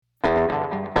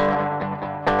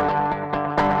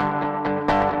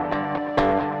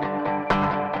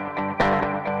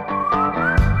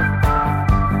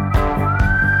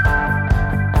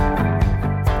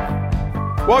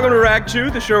Welcome to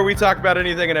Ragchew, the show where we talk about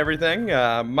anything and everything.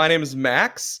 My name is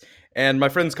Max, and my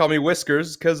friends call me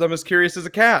Whiskers because I'm as curious as a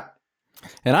cat.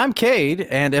 And I'm Cade,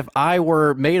 and if I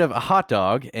were made of a hot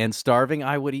dog and starving,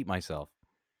 I would eat myself.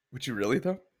 Would you really,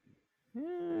 though?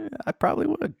 I probably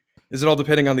would. Is it all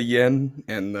depending on the yen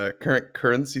and the current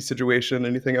currency situation,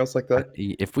 anything else like that?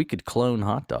 If we could clone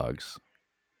hot dogs,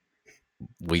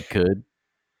 we could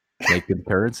make them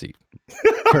currency.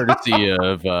 Courtesy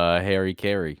of Harry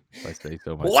Caray, if I say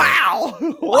so myself. Wow!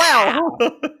 Wow!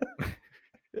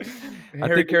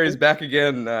 Harry Caray's back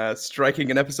again, striking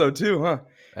in episode 2,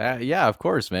 huh? Yeah, of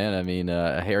course, man. I mean,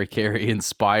 a Harry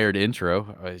Caray-inspired intro.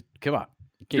 Come on.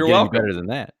 You can't You're get welcome. any better than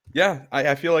that. Yeah,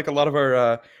 I feel like a lot of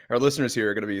our listeners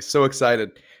here are going to be so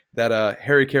excited that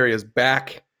Harry Caray is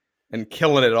back and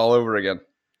killing it all over again.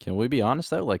 Can we be honest,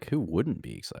 though? Like, who wouldn't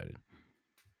be excited?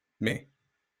 Me.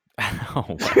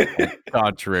 Oh, wow.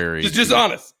 Contrary. Just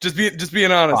honest. Just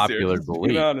being honest Popular here.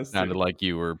 belief. Honest Sounded here. like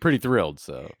you were pretty thrilled,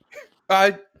 so.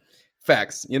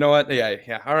 Facts. You know what?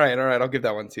 Yeah. All right. I'll give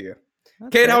that one to you.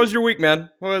 That's Kate, fair. how was your week, man?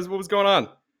 What was going on?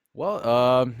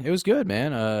 Well, it was good,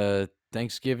 man.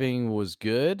 Thanksgiving was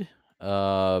good.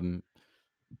 Oh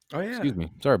yeah. Excuse me.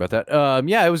 Sorry about that.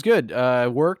 Yeah, it was good.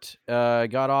 Worked,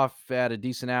 got off at a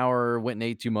decent hour, went and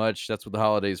ate too much. That's what the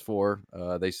holiday's for,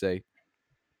 they say.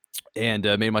 And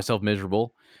made myself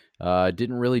miserable.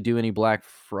 Didn't really do any Black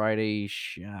Friday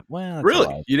shop. Well, that's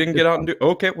Really? You didn't get out and do?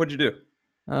 Okay. What'd you do?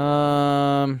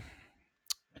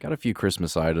 got a few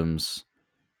Christmas items.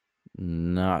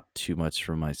 Not too much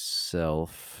for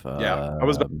myself. Yeah, I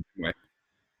was. Anyway.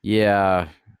 Yeah.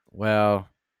 Well,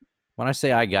 when I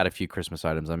say I got a few Christmas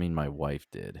items, I mean my wife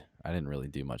did. I didn't really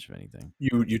do much of anything.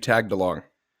 You tagged along.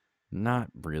 Not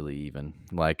really even.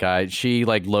 Like she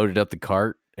loaded up the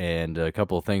cart and a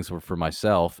couple of things were for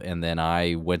myself, and then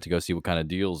I went to go see what kind of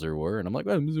deals there were, and I'm like,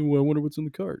 I wonder what's in the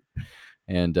cart.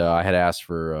 And I had asked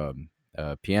for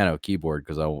a piano keyboard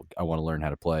because I want to learn how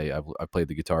to play. I played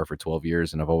the guitar for 12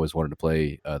 years, and I've always wanted to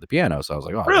play the piano. So I was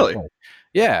like, oh, really?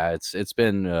 Yeah, it's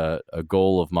been a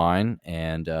goal of mine,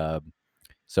 and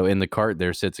so in the cart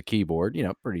there sits a keyboard,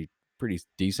 pretty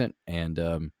decent,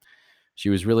 and she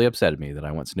was really upset at me that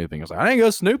I went snooping. I was like, I didn't go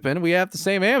snooping. We have the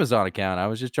same Amazon account. I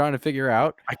was just trying to figure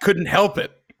out. I couldn't help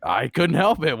it.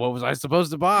 What was I supposed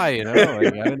to buy? I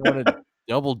didn't want to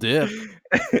double dip.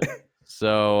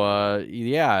 So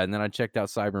yeah, and then I checked out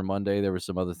Cyber Monday. There were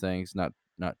some other things, not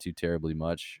too terribly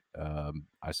much,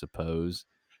 I suppose.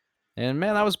 And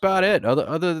man, that was about it.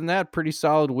 Other than that, pretty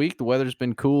solid week. The weather's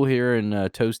been cool here in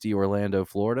toasty Orlando,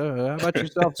 Florida. How about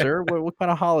yourself, sir? What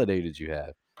kind of holiday did you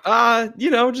have?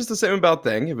 Just the same about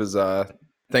thing. It was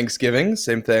Thanksgiving,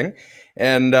 same thing.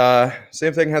 And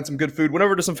same thing, had some good food. Went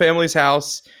over to some family's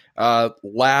house,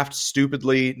 laughed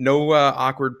stupidly, no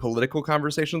awkward political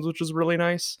conversations, which was really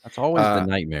nice. That's always the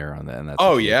nightmare on that.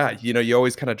 And yeah. You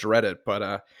always kind of dread it.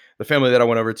 But the family that I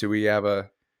went over to, we have I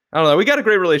don't know, we got a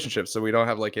great relationship, so we don't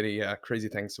have like any crazy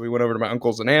things. So we went over to my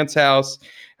uncle's and aunt's house,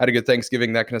 had a good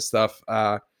Thanksgiving, that kind of stuff.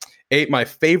 Ate my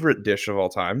favorite dish of all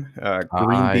time,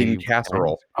 green bean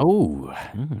casserole.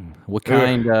 What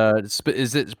kind?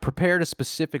 Is it prepared a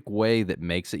specific way that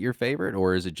makes it your favorite,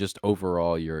 or is it just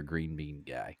overall you're a green bean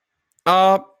guy?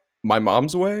 My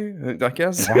mom's way, I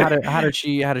guess. How does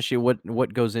she?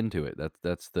 What goes into it?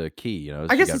 That's the key.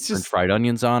 I guess it's just fried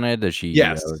onions on it. Does she?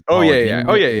 Yes.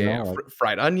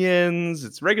 Fried onions.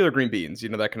 It's regular green beans.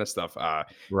 That kind of stuff.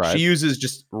 Right. She uses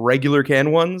just regular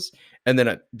canned ones, and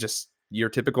then just your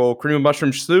typical cream of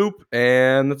mushroom soup,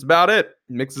 and that's about it.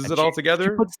 Mixes it all together.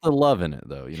 She puts the love in it,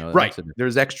 though. Right.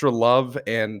 There's extra love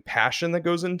and passion that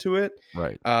goes into it.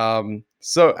 Right.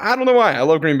 So I don't know why I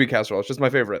love green bean casserole. It's just my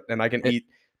favorite, and I can eat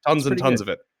tons and tons of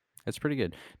it. It's pretty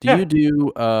good. You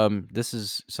do? This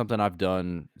is something I've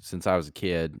done since I was a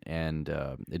kid, and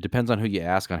it depends on who you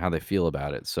ask on how they feel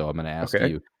about it. So I'm going to ask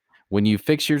you: when you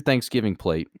fix your Thanksgiving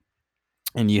plate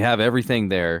and you have everything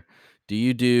there, do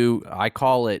you do? I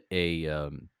call it a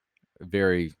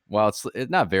very well. It's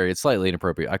not very. It's slightly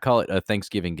inappropriate. I call it a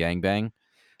Thanksgiving gangbang.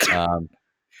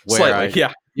 Slightly,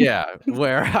 yeah.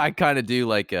 Where I kind of do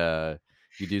like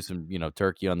you do some,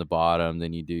 turkey on the bottom,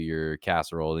 then you do your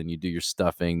casserole, then you do your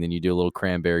stuffing, then you do a little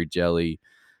cranberry jelly,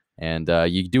 and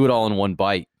you do it all in one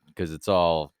bite because it's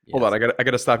all. Hold on, I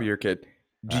gotta stop you here, kid.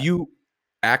 Do you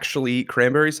actually eat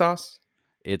cranberry sauce?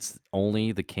 It's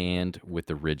only the canned with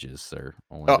the ridges, sir.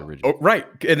 Only the ridges. Oh, right.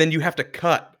 And then you have to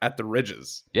cut at the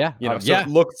ridges. Yeah. So it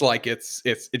looks like it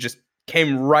just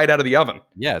came right out of the oven.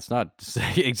 Yeah, it's not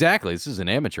exactly. This is an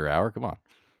amateur hour. Come on.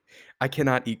 I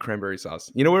cannot eat cranberry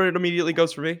sauce. You know where it immediately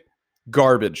goes for me?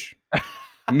 Garbage.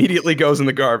 Immediately goes in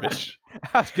the garbage.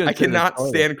 I cannot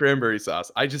stand cranberry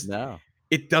sauce. I just no.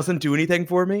 it doesn't do anything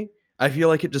for me. I feel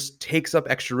like it just takes up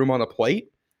extra room on the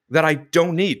plate that I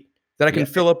don't need, that I Yeah, can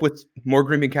fill up with more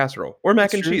green bean casserole or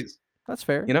mac that's and true. cheese, That's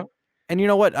fair. you know? And you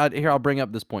know what? Here, I'll bring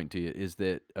up this point to you is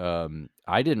that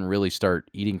I didn't really start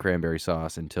eating cranberry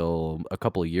sauce until a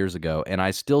couple of years ago, and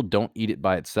I still don't eat it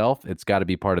by itself. It's got to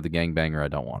be part of the gangbanger. I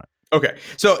don't want it. Okay.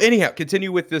 So anyhow,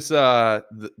 continue with this the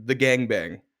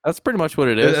gangbang. That's pretty much what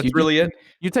it is. That's really it?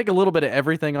 You take a little bit of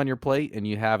everything on your plate and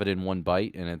you have it in one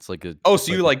bite, and Oh, it's so like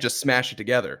you a like just smash it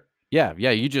together. yeah.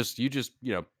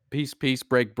 Piece,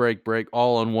 break,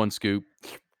 all on one scoop,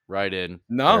 right in.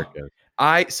 There it No.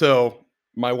 goes. So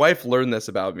my wife learned this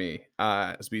about me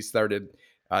as we started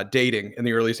dating in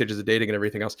the early stages of dating and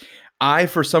everything else.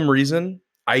 For some reason,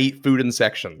 I eat food in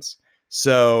sections.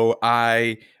 So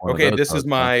One of okay, those this is folks, huh?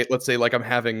 my, let's say like I'm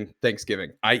having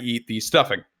Thanksgiving. I eat the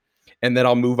stuffing and then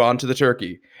I'll move on to the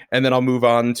turkey and then I'll move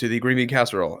on to the green bean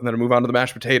casserole and then I'll move on to the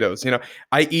mashed potatoes.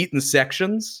 I eat in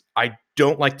sections. I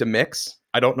don't like to mix.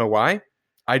 I don't know why.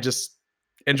 I just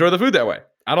enjoy the food that way.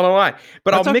 I don't know why,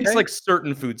 but I'll That's mix okay. like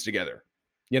certain foods together.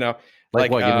 You know, Like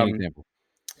like what? Give me an example.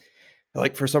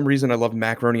 for some reason I love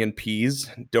macaroni and peas.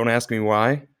 Don't ask me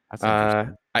why. That's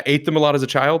interesting. I ate them a lot as a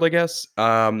child, I guess.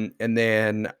 And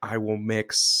then I will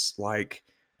mix like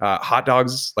hot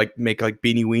dogs, like make like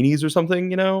beanie weenies or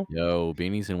something. Yo,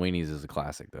 beanies and weenies is a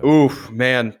classic though. Oof,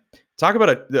 man, talk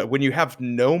about when you have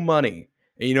no money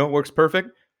and you know it works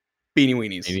perfect. Beanie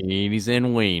weenies. Beanies and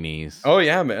weenies. Oh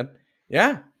yeah, man.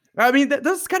 Yeah. I mean,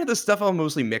 that's kind of the stuff I'll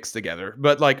mostly mix together.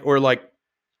 But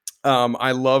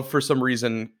I love for some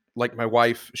reason, like my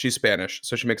wife, she's Spanish,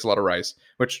 so she makes a lot of rice,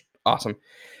 which awesome.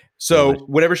 So Delicious.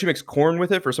 whenever she makes corn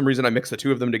with it, for some reason I mix the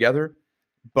two of them together.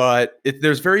 But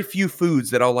there's very few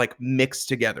foods that I'll like mix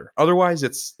together. Otherwise,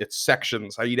 it's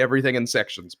sections. I eat everything in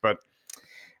sections. But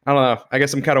I don't know. I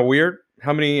guess I'm kind of weird.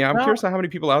 I'm No, curious how many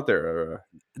people out there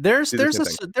there's do the there's same a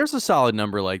thing. there's a solid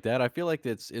number like that. I feel like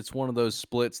it's one of those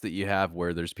splits that you have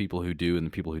where there's people who do and the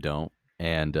people who don't,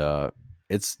 and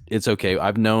it's okay.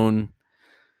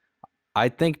 I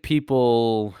think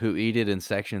people who eat it in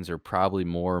sections are probably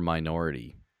more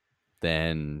minority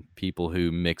than people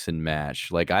who mix and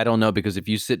match. Like, I don't know, because if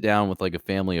you sit down with like a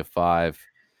family of 5,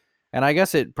 and I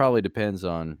guess it probably depends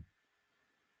on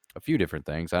a few different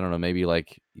things. I don't know, maybe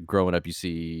like growing up you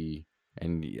see,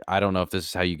 and I don't know if this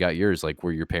is how you got yours, like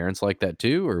were your parents like that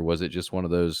too, or was it just one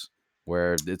of those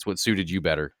where it's what suited you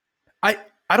better? I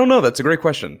I don't know. That's a great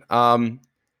question.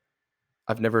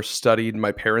 I've never studied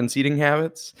my parents' eating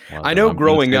habits. Well, I then know I'm gonna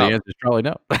growing say the up, answer is probably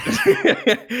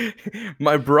no.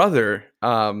 my brother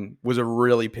was a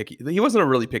really picky. He wasn't a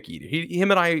really picky eater.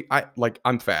 Him and I like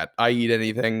I'm fat. I eat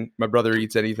anything. My brother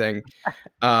eats anything.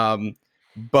 Um,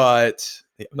 but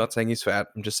I'm not saying he's fat.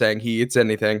 I'm just saying he eats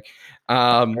anything. That's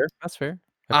Um, fair. That's fair.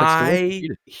 If it's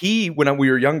delicious, eat it. when we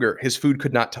were younger, his food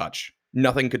could not touch.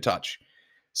 Nothing could touch.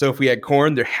 So if we had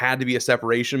corn, there had to be a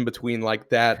separation between like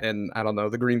that and I don't know,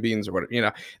 the green beans or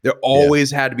whatever. There Yeah. always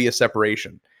had to be a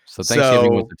separation. So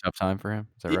Thanksgiving was So a tough time for him.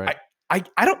 Is that yeah, right?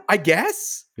 I don't I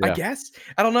guess. I Yeah. guess.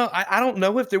 I don't know. I don't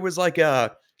know if there was like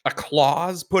a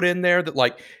clause put in there that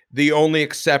like the only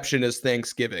exception is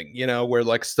Thanksgiving, where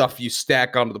like stuff you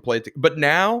stack onto the plate. But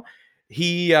now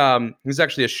he's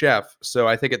actually a chef, so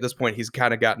I think at this point he's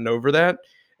kind of gotten over that.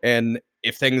 And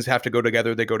if things have to go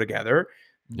together, they go together.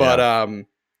 But Yeah.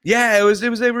 yeah, it was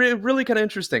really kind of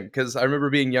interesting because I remember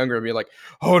being younger and being like,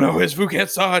 oh no, his food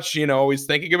can't touch, always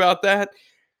thinking about that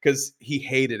because he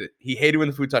hated it. He hated when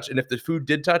the food touched, and if the food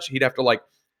did touch, he'd have to like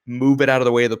move it out of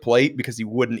the way of the plate because he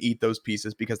wouldn't eat those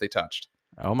pieces because they touched.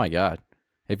 Oh my god.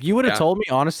 If you would have Yeah. told me,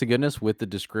 honest to goodness, with the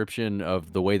description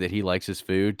of the way that he likes his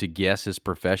food, to guess his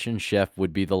profession, chef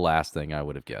would be the last thing I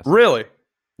would have guessed. Really? What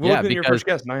would Yeah, have been your because first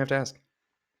guess? Now I have to ask.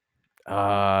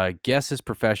 guess his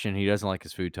profession, he doesn't like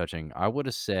his food touching. I would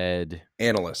have said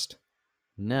Analyst.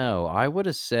 no. I would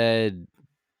have said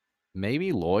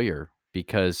maybe lawyer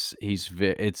because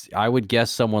it's I would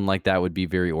guess someone like that would be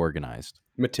very organized.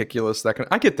 Meticulous, that kind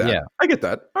of, I get that. Yeah, I get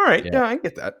that. All right. yeah, Yeah, I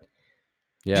get that.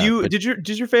 Do yeah, you but did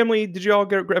your family did you all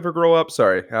ever grow up?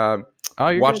 Sorry. oh,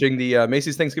 you're good. Watching the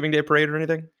Macy's Thanksgiving Day parade or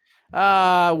anything?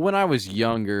 When I was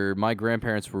younger, my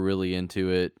grandparents were really into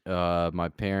it. My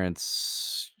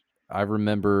parents, I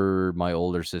remember my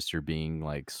older sister being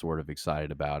like sort of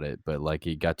excited about it, but like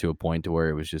it got to a point to where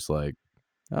it was just like,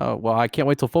 oh, well, I can't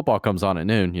wait till football comes on at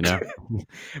noon, you know?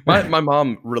 My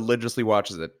mom religiously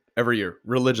watches it every year,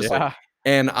 religiously, Yeah.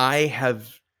 and I have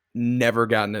never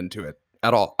gotten into it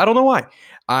at all. I don't know why.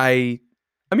 I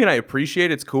mean, I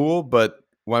appreciate it's cool, but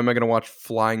why am I going to watch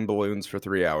flying balloons for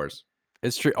 3 hours?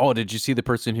 It's true. Oh, did you see the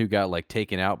person who got, like,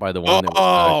 taken out by the one that was,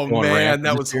 Oh going man, rampant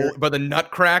that this was year? by the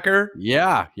Nutcracker.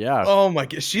 Yeah, yeah. Oh my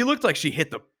god, she looked like she hit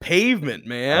the pavement, Oh,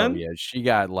 man. yeah, she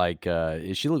got, like,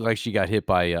 she looked like she got hit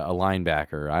by a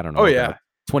linebacker, I don't Oh know, about yeah. Well,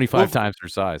 25 times her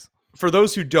size. for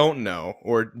those who don't know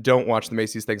or don't watch the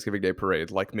Macy's Thanksgiving Day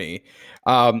Parade, like me,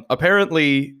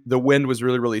 apparently the wind was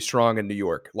really, really strong in New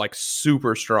York, like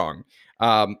super strong.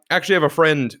 Actually, I have a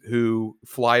friend who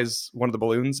flies one of the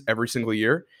balloons every single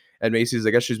year at Macy's.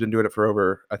 I guess she's been doing it for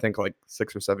over, I think, like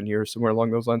 6 or 7 years, somewhere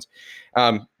along those lines.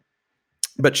 Um,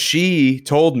 but she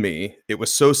told me it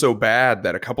was so bad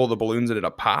that a couple of the balloons ended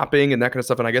up popping and that kind of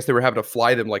stuff. And I guess they were having to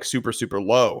fly them like super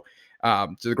low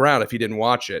to the ground if you didn't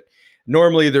watch it.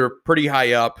 Normally they're pretty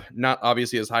high up, not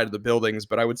obviously as high to the buildings,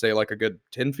 but I would say like a good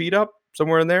 10 feet up,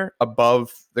 somewhere in there,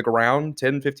 above the ground,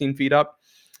 10, 15 feet up.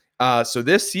 So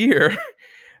this year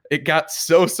it got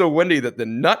so windy that the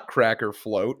Nutcracker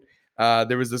float,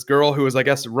 there was this girl who was, I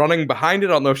guess, running behind it. I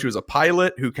don't know if she was a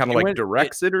pilot who kind of She like went it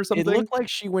directs it or it something. looked like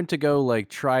she went to go, like,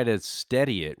 try to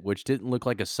steady it, which didn't look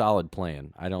like a solid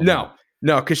plan. I don't know.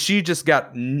 No, no, because she just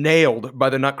got nailed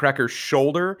by the Nutcracker's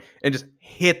shoulder and just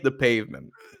hit the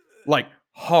pavement like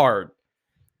hard.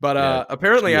 But Yeah,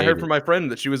 apparently, she I ate heard it. from my friend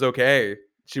that she was okay.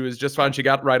 She was just fine. Oh, She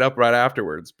got right up right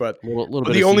afterwards. But little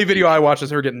bit the of only CT. video I watched is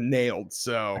her getting nailed.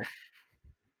 So,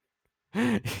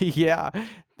 Yeah,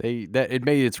 that it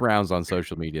made its rounds on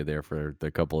social media there for the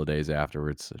couple of days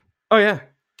afterwards. oh yeah,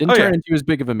 Didn't oh turn yeah. into as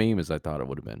big of a meme as I thought it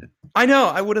would've been. I know.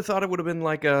 I would have thought it would have been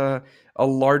like a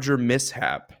larger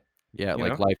mishap. Yeah, You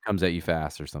like know? life comes at you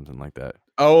fast or something like that.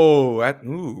 Oh, that,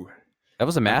 ooh. That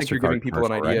was a I think you're MasterCard giving people an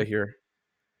commercial, right? idea here.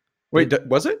 Wait, Did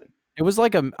was it? it was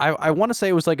like I wanna say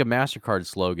it was like a MasterCard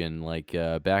slogan, like,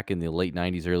 back in the late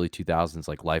 '90s, early 2000s,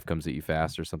 like, "Life comes at you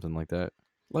fast," or something like that.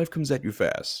 Life comes at you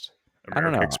fast. I don't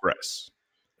American know. Express.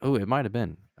 Oh, it might have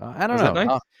been. I don't Was that know.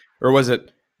 nice? Or was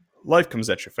it life comes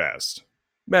at you fast?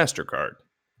 MasterCard.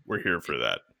 We're here for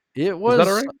that. It Was that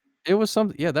all was right? it was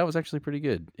something yeah, that was actually pretty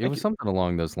good. It Thank was you. something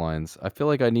along those lines. I feel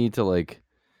like I need to, like,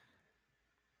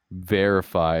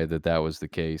 verify that that was the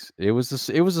case. It was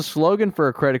a slogan for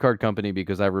a credit card company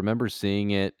because I remember seeing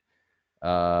it,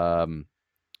 um,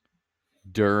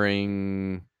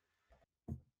 during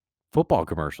football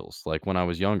commercials, like, when I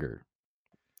was younger.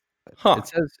 Huh.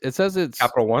 It says it's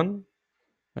Capital One?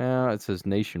 it says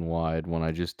nationwide when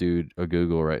I just do a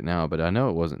Google right now, but I know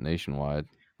it wasn't nationwide.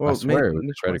 I Well, swear it was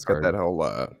a credit Nationwide's got card. that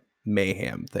whole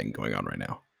mayhem thing going on right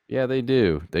now. Yeah, they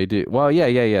do, they do. Well,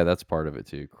 yeah, that's part of it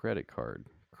too. Credit card.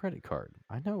 Credit card.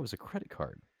 I know it was a credit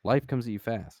card. Life comes at you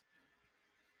fast.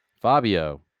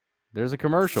 Fabio. There's a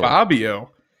commercial.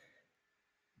 Fabio.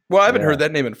 Well, I haven't Yeah. heard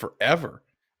that name in forever.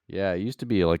 Yeah, it used to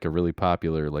be, like, a really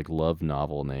popular, like, love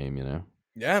novel name, you know?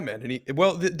 Yeah, man. And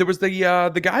well, there was the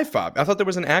guy Fab. I thought there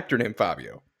was an actor named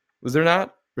Fabio. Was there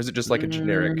not? Or is it just like a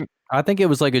generic? I think it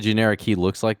was, like, a generic "he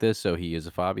looks like this, so he is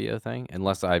a Fabio" thing,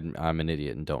 unless I'm an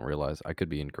idiot and don't realize. I could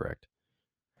be incorrect.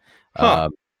 Huh.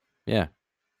 Um, yeah.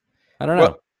 I don't know.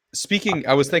 Well,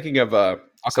 I was thinking of I'll so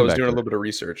I come was back doing a to it. little bit of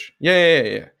research.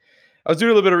 Yeah. I was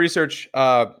doing a little bit of research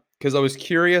because I was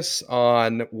curious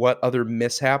on what other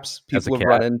mishaps As a people have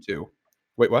run cat? into.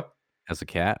 Wait, what? As a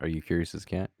cat? Are you curious as a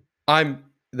cat? I'm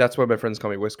that's why my friends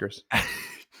call me Whiskers. I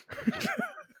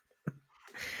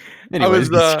Anyways,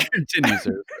 was continue,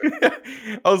 sir.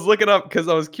 I was looking up because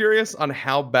I was curious on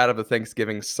how bad of a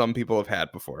Thanksgiving some people have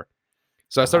had before.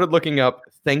 So I Uh-huh. started looking up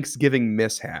Thanksgiving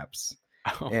mishaps.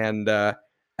 Oh, And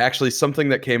actually something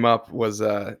that came up was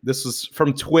this was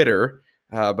from Twitter,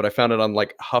 but I found it on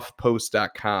like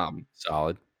huffpost.com.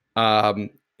 solid. Um,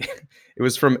 it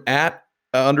was from at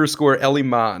underscore Ellie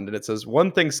Mond, and it says,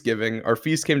 one Thanksgiving, our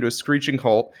feast came to a screeching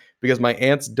halt because my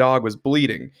aunt's dog was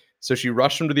bleeding. So she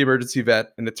rushed him to the emergency vet,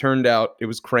 and it turned out it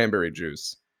was cranberry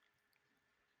juice.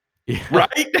 Yeah.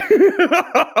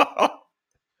 Right?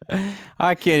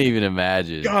 I can't even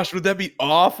imagine. Gosh, would that be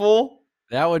awful?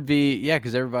 That would be yeah,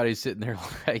 because everybody's sitting there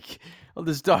like, "Well,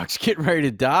 this dog's getting ready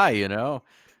to die," you know?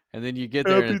 And then you get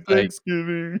there and Happy it's like,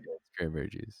 Thanksgiving. yeah, it's cranberry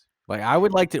juice. Like, I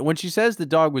would like to when she says the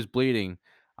dog was bleeding,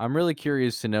 I'm really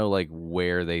curious to know, like,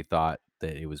 where they thought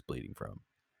that it was bleeding from.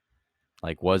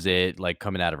 Like, was it, like,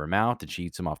 coming out of her mouth? Did she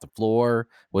eat some off the floor?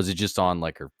 Was it just on,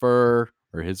 like, her fur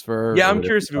or his fur Yeah, or I'm whatever the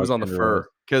curious if it was dog's on the gender was? fur,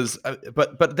 because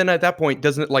but then at that point,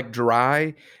 doesn't it like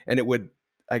dry and it would,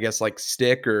 I guess, like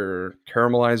stick or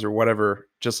caramelize or whatever,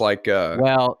 just like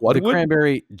Well, blood the would?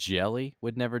 cranberry jelly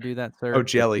would never do that, Oh, sir. The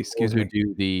jelly. Excuse me.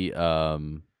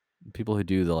 people who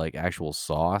do the, like, actual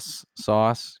sauce,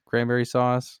 cranberry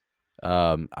sauce,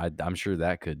 I'm sure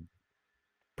that could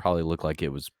probably look like it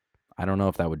was I don't know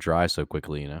if that would dry so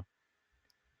quickly, you know?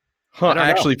 Huh? I I don't know.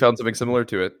 actually found something similar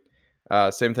to it.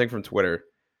 Same thing from Twitter.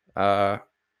 Uh,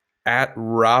 at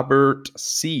Robert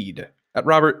Seed.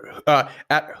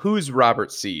 At who's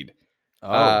Robert Seed?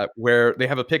 Oh. Where they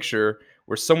have a picture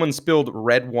where someone spilled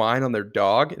red wine on their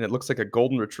dog and it looks like a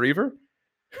golden retriever.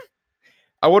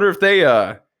 I wonder if they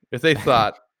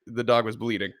thought the dog was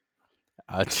bleeding.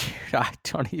 I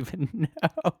don't even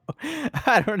know.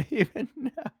 I don't even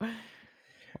know.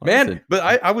 Well, that's Man, interesting.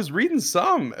 but I was reading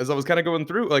some as I was kind of going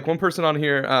through. Like one person on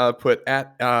here put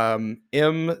at M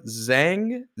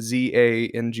Zang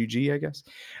Zangg, I guess.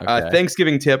 Okay.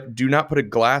 Thanksgiving tip: do not put a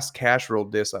glass casserole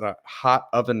dish on a hot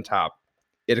oven top.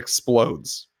 It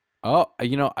explodes. Oh,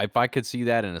 if I could see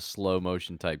that in a slow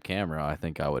motion type camera, I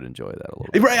think I would enjoy that a little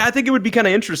bit Right, more. I think it would be kind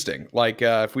of interesting. Like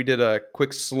if we did a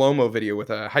quick slow mo video with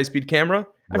a high speed camera,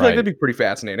 I feel like Right. that'd be pretty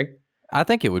fascinating. I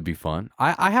think it would be fun.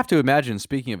 I have to imagine,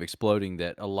 speaking of exploding,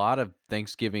 that a lot of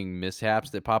Thanksgiving mishaps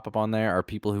that pop up on there are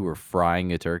people who are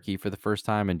frying a turkey for the first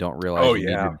time and don't realize Oh you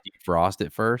need to yeah. defrost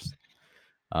it first.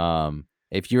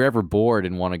 If you're ever bored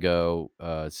and want to go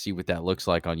see what that looks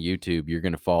like on YouTube, you're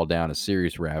going to fall down a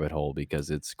serious rabbit hole because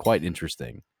it's quite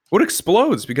interesting. What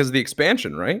explodes because of the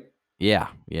expansion, right? Yeah,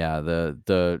 yeah.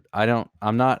 The I don't.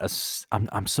 I'm not a.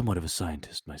 I'm somewhat of a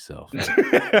scientist myself.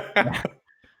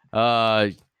 Uh,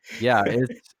 yeah.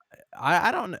 It's.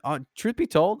 I don't. Truth be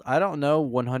told, I don't know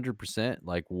 100%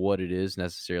 like what it is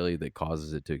necessarily that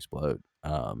causes it to explode.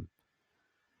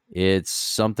 It's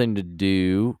something to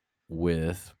do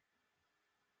with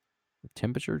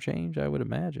temperature change, I would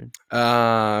imagine.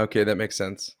 Okay, that makes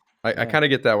sense. I Yeah. kind of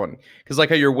get that one because, like,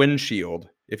 how your windshield,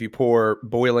 if you pour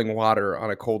boiling water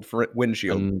on a cold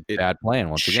windshield, it Bad plan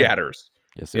once again. shatters.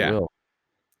 Yes, it Yeah, will.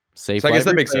 so Safe I guess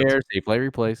light that makes sense. repair, safe light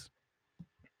replace.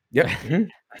 Yep,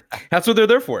 that's what they're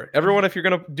there for. Everyone, if you're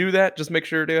gonna do that, just make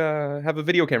sure to have a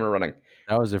video camera running.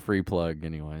 That was a free plug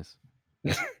anyways.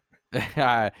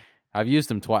 I I've used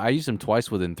them twice. I used them twice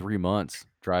within 3 months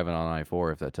driving on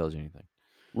I-4, if that tells you anything.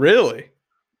 Really?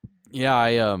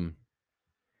 Yeah,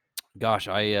 gosh,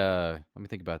 let me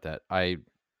think about that. I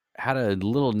had a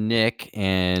little nick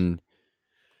and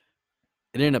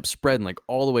it ended up spreading, like,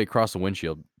 all the way across the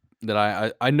windshield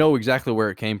that I know exactly where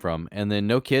it came from, and then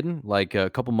no kidding, like, a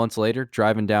couple months later,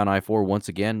 driving down I-4 once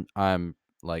again, I'm,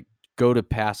 like, go to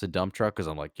pass a dump truck because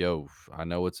 'cause I'm like, "Yo, I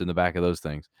know what's in the back of those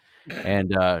things,"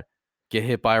 and, get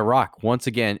hit by a rock once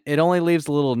again. It only leaves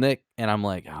a little nick, and I'm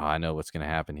like, "Oh, I know what's gonna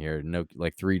happen here." No,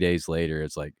 like, 3 days later,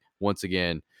 it's like, once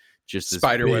again, just this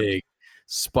Spiderweb. big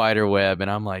spider web, and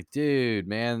I'm like, "Dude,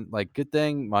 man, like, good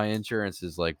thing my insurance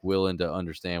is, like, willing to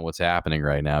understand what's happening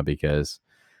right now because,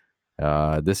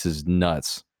 this is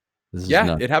nuts. This is Yeah,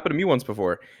 nuts." it happened to me once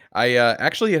before. I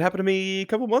actually it happened to me a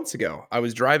couple months ago. I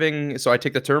was driving, so I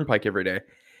take the turnpike every day,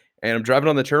 and I'm driving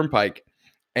on the turnpike,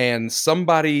 and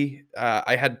somebody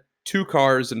I had two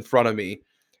cars in front of me,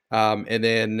 and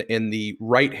then in the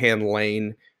right hand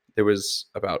lane there was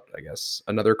about I guess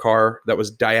another car that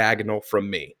was diagonal from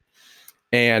me,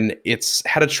 and it's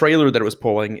had a trailer that it was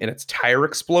pulling, and its tire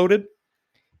exploded.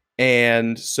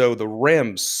 And so the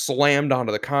rim slammed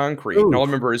onto the concrete. And all I Oof.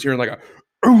 remember is hearing like a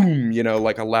boom,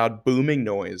 like a loud booming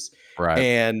noise, Right.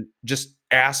 and just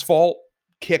asphalt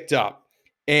kicked up.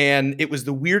 And it was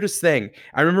the weirdest thing.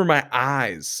 I remember my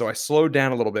eyes, so I slowed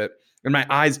down a little bit, and my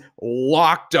eyes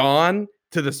locked on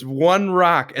to this one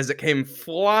rock as it came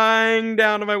flying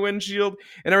down to my windshield.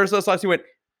 And ever so slightly went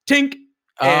tink,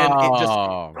 and it just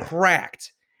Oh,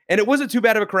 cracked. And it wasn't too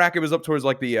bad of a crack. It was up towards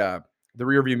like the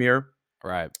rear view mirror.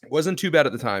 right. It wasn't too bad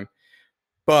at the time,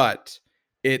 but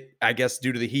I guess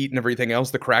due to the heat and everything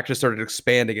else, the crack just started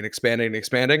expanding and expanding and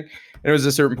expanding. And it was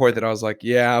a certain point that I was like,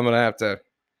 yeah, I had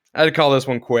to call this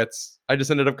one quits. I just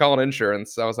ended up calling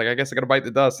insurance. I was like, I guess I got to bite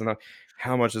the dust. And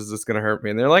how much is this going to hurt me?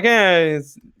 And they're like,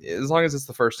 as long as it's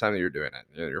the first time that you're doing it,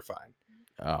 you're fine.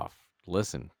 Oh,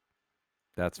 listen,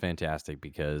 that's fantastic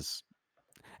because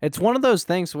it's one of those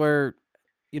things where,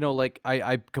 like,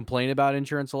 I complain about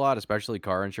insurance a lot, especially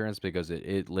car insurance, because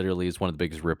it literally is one of the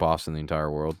biggest ripoffs in the entire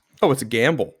world. Oh, it's a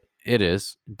gamble. It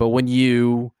is. But when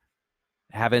you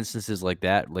have instances like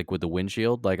that, like with the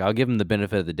windshield, like, I'll give them the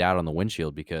benefit of the doubt on the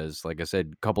windshield because, like I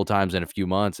said, a couple times in a few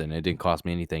months, and it didn't cost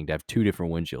me anything to have 2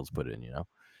 different windshields put in.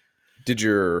 Did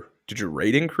your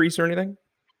rate increase or anything?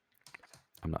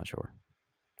 I'm not sure.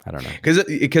 I don't know.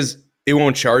 Because it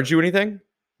won't charge you anything,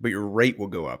 but your rate will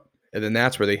go up, and then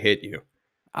that's where they hit you.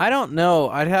 I don't know.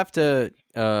 I'd have to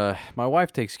my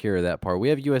wife takes care of that part. We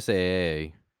have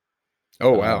USAA.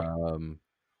 Oh wow. Um,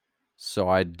 so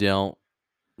I don't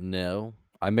know.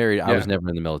 I Yeah. was never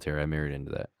in the military. I married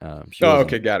into that. She Oh, wasn't.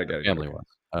 okay. Got it. Her Got it. Got it. family Okay.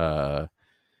 was.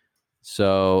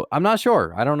 So I'm not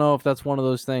sure. I don't know if that's one of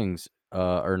those things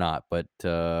or not, but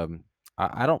I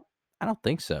don't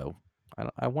think so.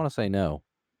 I wanna say no.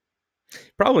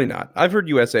 Probably not. I've heard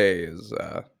USA is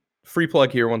free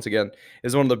plug here once again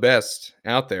is one of the best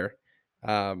out there,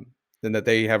 um, and that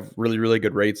they have really really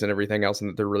good rates and everything else, and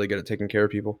that they're really good at taking care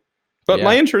of people. But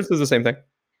my Yeah. insurance is the same thing.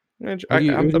 Who do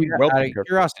you I'm well have out of taken care of.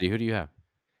 curiosity, who do you have?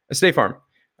 State Farm.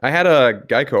 I had a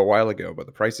Geico a while ago, but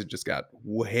the prices just got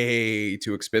way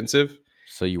too expensive,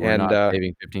 So you were and not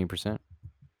saving 15%?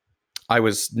 I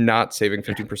was not saving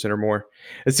 15% or more.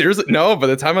 And seriously, no. By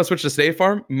the time I switched to State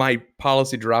Farm, my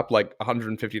policy dropped like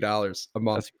 $150 a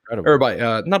month, That's or incredible.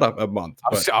 by not a month,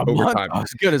 I was but a over month? time. I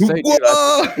was gonna say, dude,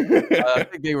 I Whoa!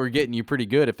 think they were getting you pretty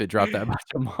good if it dropped that much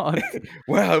a month.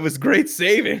 Wow, it was great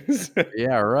savings.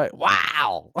 Yeah, right.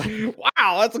 Wow.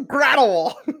 Wow, that's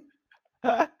incredible.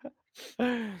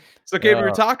 So, Kate, we were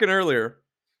Uh, talking earlier,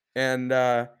 and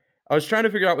I was trying to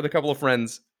figure out with a couple of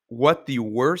friends what the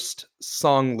worst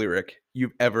song lyric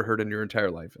you've ever heard in your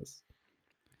entire life is.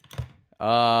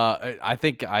 I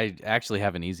think I actually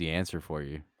have an easy answer for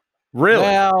you. Really?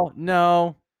 Well,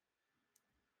 no,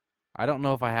 I don't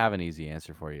know if I have an easy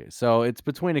answer for you. So it's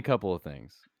between a couple of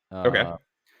things. Okay. Uh,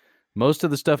 most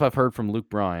of the stuff I've heard from Luke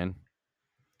Bryan,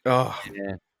 Oh,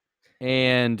 and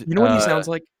and, you know what he sounds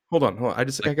like? Hold on. I like gotta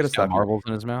he's got stop you. marbles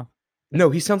in his mouth? No,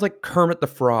 he sounds like Kermit the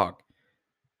Frog.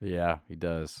 Yeah, he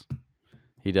does.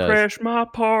 He does. Crash my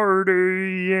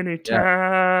party Yeah.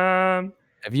 anytime.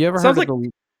 Have you ever Sounds heard of like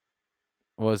the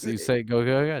was you say go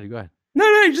ahead, go ahead.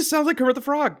 no, he just sounds like Kermit the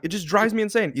Frog. It just drives me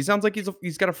insane. He sounds like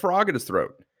he's got a frog in his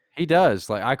throat. He does,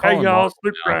 like, I Hey call him y'all, Marble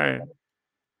Sleep Mouth,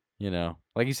 Brian.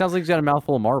 like, he sounds like he's got a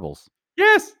mouthful of marbles,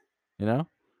 Yes. you know?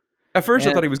 At first, I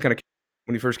And thought he was kind of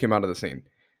when he first came out of the scene.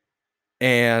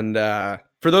 And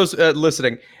for those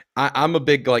listening, I'm a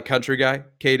big like country guy.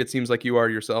 Kate, it seems like you are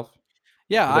yourself.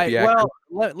 yeah, Would that I be well,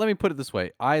 accurate? let me put it this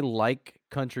way, I like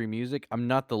country music. I'm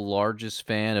not the largest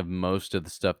fan of most of the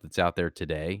stuff that's out there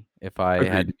today, if I had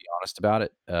to Agreed. be honest about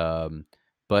it,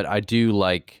 but I do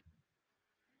like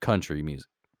country music,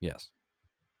 yes.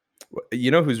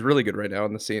 You know who's really good right now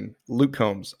in the scene? Luke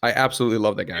Combs. I absolutely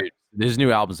love that guy. Dude, his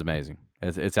new album's amazing.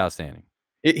 It's outstanding.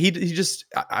 He just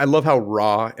I love how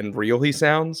raw and real he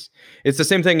sounds. It's the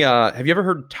same thing. Have you ever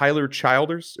heard Tyler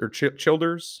Childers or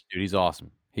Childers? Dude, he's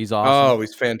awesome. He's awesome. Oh,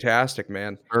 he's fantastic,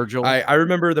 man. Virgil. I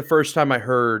remember the first time I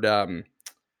heard uh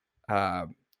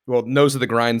well, Nose of the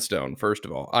Grindstone. First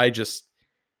of all, I just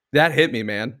that hit me,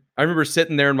 man. I remember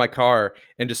sitting there in my car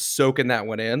and just soaking that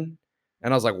one in,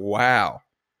 and I was like, wow.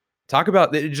 Talk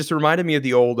about it. Just reminded me of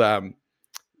the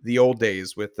old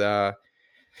days with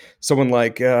someone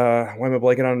like why am I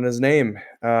blanking on his name?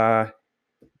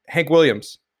 Hank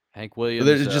Williams. Hank Williams,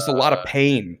 There's just a lot of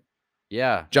pain.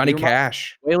 yeah, he Johnny reminds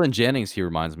Cash. Waylon Jennings, he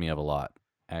reminds me of a lot,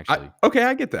 actually. Okay,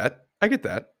 I get that. I get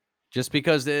that. Just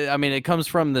because, I mean, it comes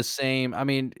from the same I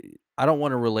mean, I don't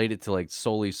wanna relate it to, like,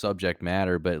 solely subject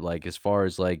matter, but, like, as far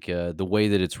as, like, the way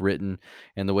that it's written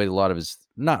and the way that a lot of his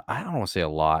not I don't wanna say a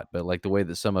lot, but, like, the way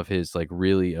that some of his, like,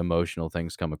 really emotional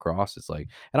things come across, it's like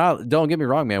and I don't get me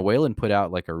wrong, man, Waylon put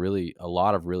out, like, a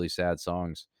lot of really sad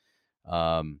songs,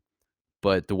 um,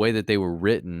 but the way that they were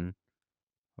written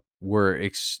were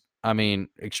I mean,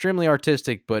 extremely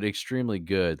artistic, but extremely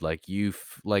good. Like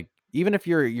like even if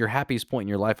you're your happiest point in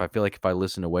your life, I feel like if I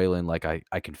listen to Waylon, like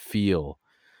I can feel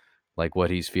like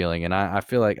what he's feeling, and I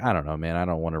feel like I don't know, man. I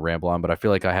don't want to ramble on, but I feel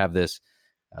like I have this,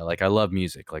 like I love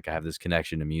music, like I have this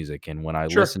connection to music, and when I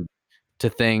Sure. listen to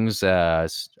things, I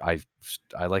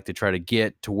like to try to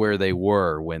get to where they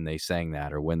were when they sang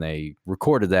that, or when they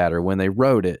recorded that, or when they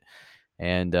wrote it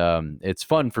and it's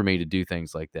fun for me to do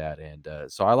things like that. And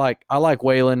so I like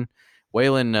Waylon.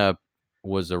 Waylon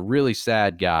was a really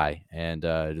sad guy, and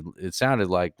it sounded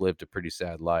like lived a pretty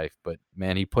sad life. But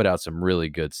man, he put out some really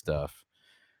good stuff.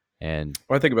 And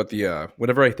When I think about the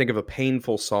whenever I think of a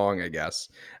painful song, I guess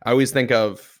I always think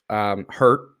of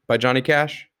 "Hurt" by Johnny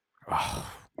Cash.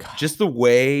 oh god, Just the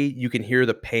way you can hear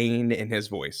the pain in his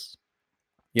voice,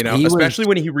 he was especially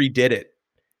when he redid it.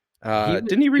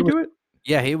 Didn't he he was redo it?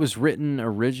 yeah he was written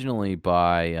originally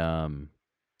by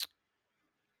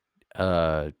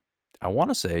uh I want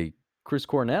to say Chris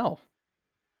Cornell.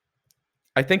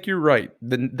 I think you're right.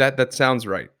 Then that sounds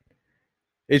right.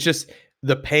 It's just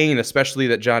the pain, especially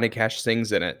that Johnny Cash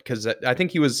sings in it, because I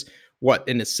think he was what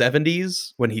in his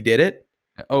 70s when he did it.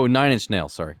 Oh, Nine Inch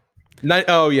Nails. Sorry.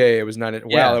 Oh yeah, it was nine. Wow,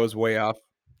 Yeah, that was way off.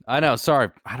 I know. Sorry,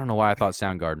 I don't know why I thought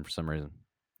Soundgarden for some reason.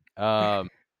 Um,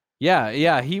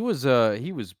 yeah, he was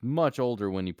much older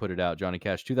when he put it out, Johnny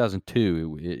Cash,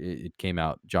 2002, it came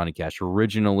out, Johnny Cash.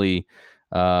 Originally,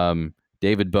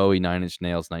 David Bowie, Nine Inch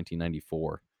Nails,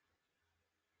 1994.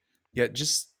 Yeah,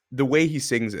 just the way he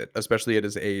sings it, especially at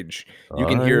his age, you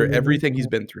can I hear am everything he's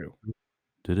been through.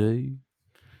 today.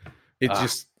 it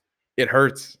just it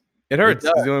hurts. It It hurts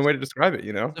is the does. only way to describe it,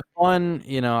 you know? It's a fun,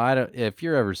 I don't if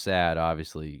you're ever sad,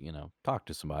 obviously, talk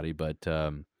to somebody, but,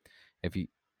 if you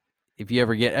if you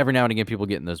ever get every now and again, people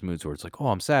get in those moods where it's like, "Oh,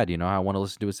 I'm sad, I wanna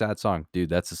listen to a sad song." Dude,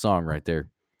 that's the song right there.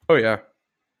 Oh, yeah. Oh,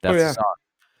 That's the yeah.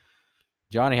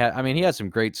 song. He had some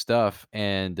great stuff,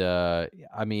 and,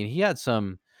 he had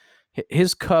some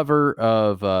his cover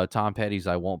of, Tom Petty's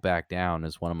 "I Won't Back Down"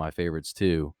 is one of my favorites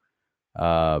too.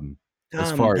 As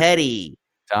Tom far as Petty.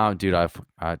 Tom dude, I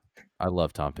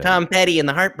love Tom Petty. Tom Petty and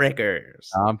the Heartbreakers.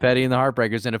 Tom Petty and the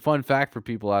Heartbreakers, and a fun fact for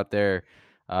people out there,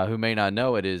 who may not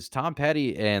know it is Tom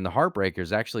Petty and the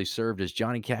Heartbreakers actually served as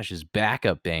Johnny Cash's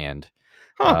backup band,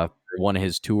 Huh. for one of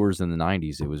his tours in the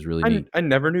 '90s. It was really neat. I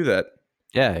never knew that.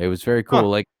 Yeah, it was very Huh. cool.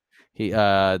 Like,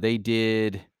 they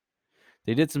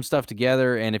did some stuff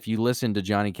together, and if you listen to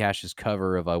Johnny Cash's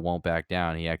cover of "I Won't Back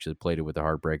Down," he actually played it with the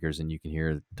Heartbreakers, and you can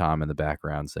hear Tom in the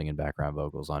background singing background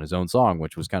vocals on his own song,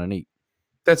 which was kinda neat.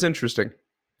 That's interesting.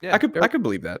 Yeah, I could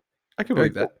believe that. I could very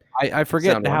believe cool. that. I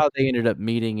forget Sound-wise. how they ended up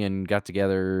meeting and got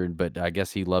together, but I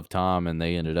guess he loved Tom, and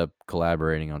they ended up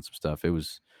collaborating on some stuff. It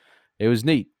was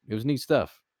neat. It was neat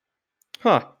stuff.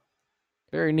 Huh.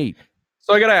 Very neat.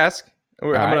 So I gotta ask,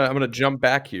 Alright, I'm gonna jump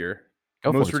back here.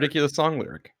 go for Most it, sir. ridiculous song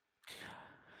lyric.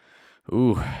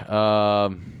 Ooh,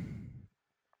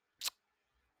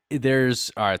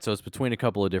 there's alright, so it's between a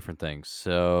couple of different things.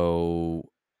 So,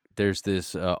 there's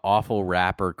this, awful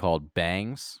rapper called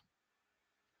Bangs.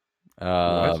 What?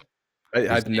 Um, his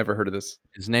I've never heard of this.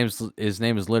 his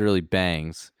name is literally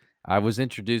Bangs. I was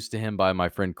introduced to him by my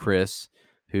friend Chris,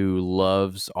 who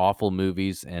loves awful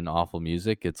movies and awful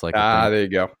music. It's like a thing. Ah, there you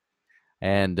go.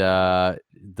 And,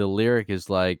 the lyric is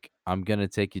like, "I'm gonna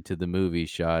take you to the movies,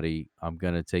 shawty. I'm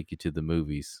gonna take you to the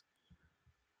movies."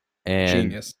 And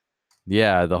Genius.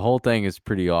 yeah, the whole thing is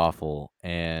pretty awful.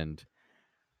 And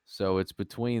so it's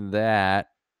between that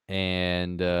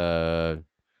and, God,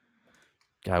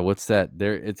 what's that?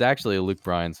 It's actually a Luke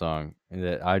Bryan song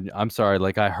that I'm sorry,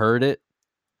 like, I heard it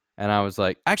and I was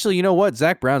like, "Actually, you know what?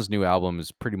 Zach Brown's new album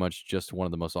is pretty much just one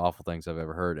of the most awful things I've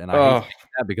ever heard," and I hate Oh, saying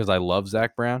that because I love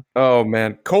Zach Brown. oh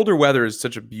man. Colder Weather is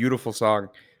such a beautiful song.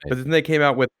 But Amazing. then they came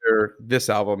out with this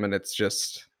album and it's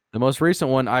just The most recent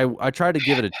one, I tried to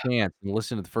give it a chance and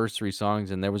listen to the first 3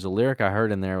 songs, and there was a lyric I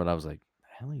heard in there, and I was like, "The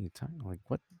hell are you talking like,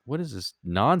 what is this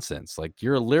nonsense? Like,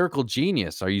 you're a lyrical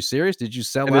genius. Are you serious? Did you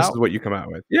sell and this out?" is what you come out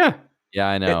with. Yeah. Yeah,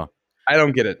 I It know. I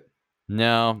don't get it.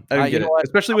 No, I don't you get know it. what?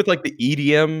 Especially with like the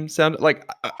EDM sound. Like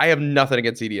I have nothing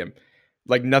against EDM.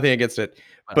 Like nothing against it.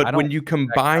 But I But don't when you Zach Brown,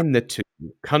 combine the two,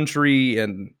 country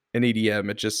and EDM,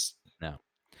 no.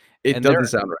 it And their doesn't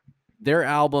sound right. their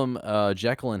album,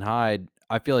 Jekyll and Hyde,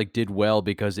 I feel like did well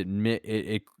because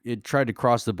it tried to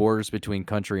cross the borders between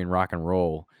country and rock and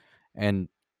roll, and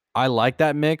I like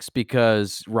that mix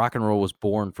because rock and roll was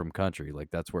born from country, like,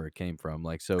 that's where it came from,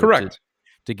 like, so Correct.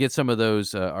 to get some of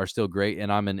those, are still great,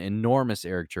 and I'm an enormous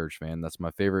Eric Church fan. That's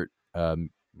my favorite, one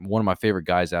of my favorite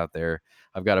guys out there.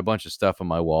 I've got a bunch of stuff on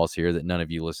my walls here that none of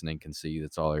you listening can see.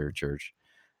 That's all Eric Church,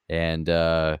 and,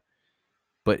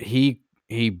 but he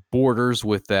borders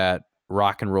with that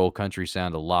rock and roll country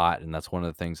sound a lot, and that's one of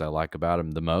the things I like about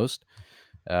him the most.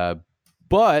 Uh,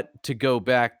 but to go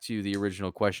back to the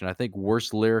original question, I think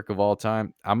worst lyric of all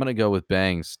time, I'm gonna go with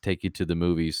Bangs, "Take You to the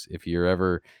Movies." If you're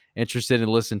ever interested in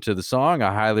listening to the song,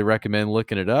 I highly recommend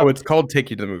looking it Oh, up. it's called Take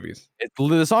You to the Movies.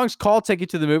 The song's called "Take You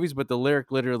to the Movies," but the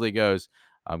lyric literally goes,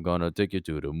 "I'm gonna take you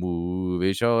to the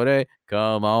movie, shorty.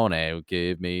 Come on and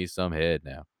give me some head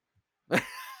now."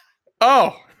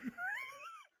 Oh.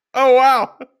 Oh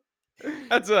wow.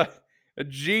 That's a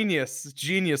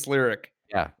genius lyric.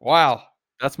 Yeah, Wow.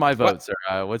 that's my What vote,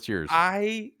 sir. What's yours?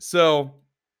 I so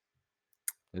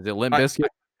Is it Limp I Bizkit?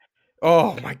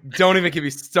 oh my don't even get me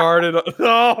started.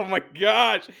 Oh my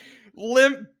gosh.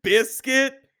 Limp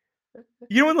Biscuit.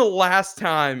 You know when the last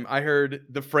time I heard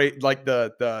the phrase like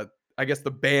the I guess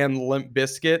the band Limp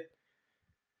Biscuit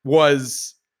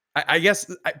was I guess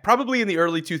probably in the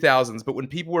early 2000s, but when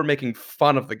people were making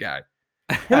fun of the guy.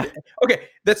 Okay,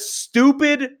 that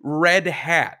stupid red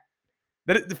hat.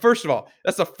 First of all,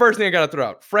 that's the first thing I gotta throw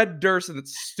out. Fred Durst and that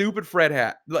stupid Fred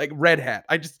hat, like red hat.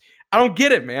 I don't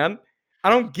get it, man. I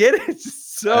don't get it. It's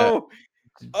just Uh, so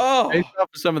oh. Based off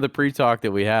of some of the pre-talk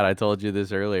that we had, I told you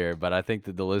this earlier, but I think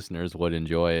that the listeners would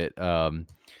enjoy it.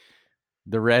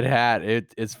 The red hat,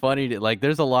 it's funny to like,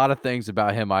 there's a lot of things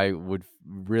about him I would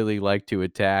really like to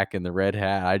attack, and the red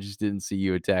hat, I just didn't see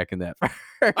you attacking that I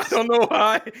first. don't know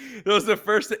why. That was the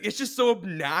first thing. It's just so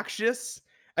obnoxious.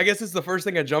 I guess it's the first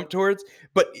thing I jumped towards.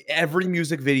 But every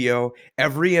music video,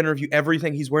 every interview,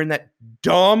 everything, he's wearing that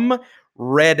dumb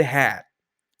red hat.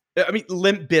 I mean,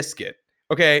 Limp Biscuit.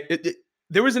 Okay,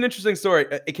 there was an interesting story.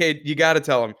 Cade, you got to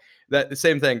tell him that the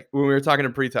same thing when we were talking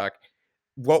in pre-talk.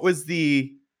 What was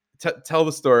the tell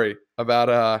the story about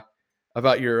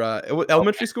your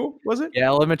elementary school? Was it? Yeah,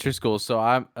 elementary school. So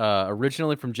I'm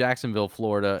originally from Jacksonville,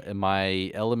 Florida, and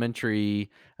my elementary.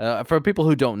 For people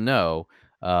who don't know,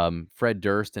 Fred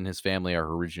Durst and his family are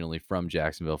originally from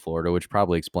Jacksonville, Florida, which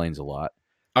probably explains a lot.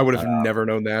 I would have never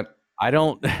known that. I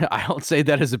don't I don't say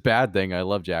that as a bad thing. I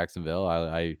love Jacksonville.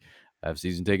 I have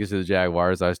season tickets to the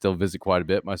Jaguars. I still visit quite a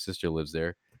bit. My sister lives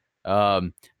there.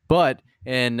 But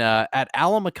at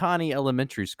Alamacani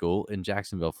Elementary School in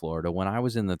Jacksonville, Florida, when I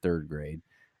was in the 3rd grade,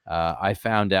 I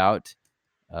found out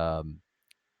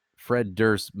Fred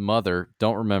Durst's mother,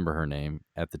 don't remember her name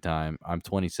at the time. I'm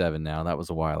 27 now. That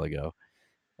was a while ago.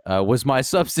 Was my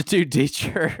substitute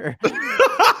teacher.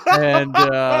 And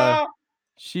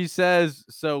she says,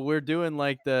 so we're doing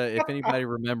like if anybody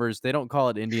remembers, they don't call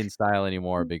it Indian style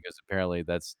anymore because apparently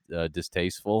that's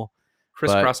distasteful.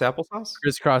 But Crisscross applesauce?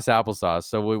 crisscross applesauce.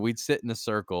 So we'd sit in a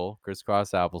circle,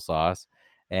 crisscross applesauce,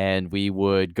 and we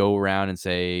would go around and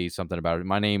say something about it.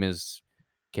 My name is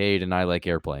Cade and I like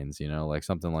airplanes, like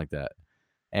something like that.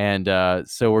 And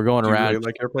so we're going Do you around. really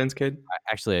like airplanes, Cade?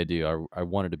 Actually, I do. I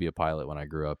wanted to be a pilot when I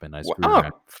grew up, and I screwed Wow.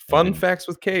 around. Fun facts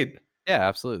with Cade. Yeah,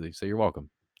 absolutely. So you're welcome.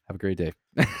 Have a great day.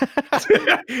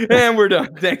 And we're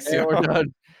done. Thanks, And we're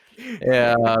done.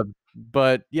 Yeah,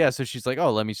 but yeah, so she's like,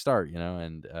 "Oh, let me start,"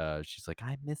 and she's like,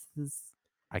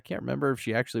 I can't remember if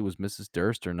she actually was Mrs.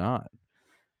 Durst or not,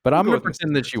 but I'm go gonna with Mrs.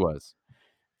 pretend that she Durst. was.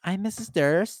 I'm Mrs.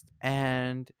 Durst,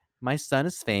 and my son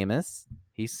is famous.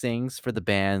 He sings for the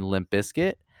band Limp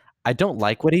Bizkit. I don't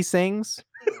like what he sings.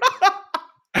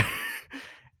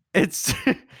 It's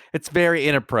very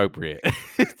inappropriate.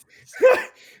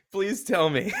 Please tell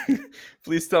me.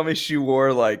 Please tell me she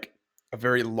wore like a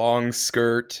very long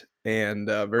skirt and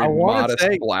a very modest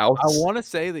blouse. I want to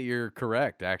say that you're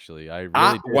correct. Actually, I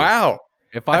really do. Wow.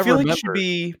 If I feel remember, like it should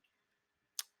be.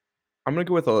 I'm gonna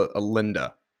go with a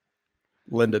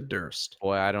Linda Durst.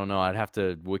 Boy, I don't know. I'd have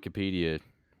to Wikipedia.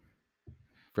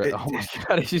 Oh my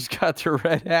god, she's got the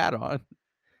red hat on.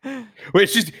 Wait,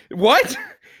 she's what?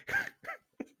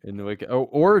 In the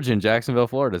origin, Jacksonville,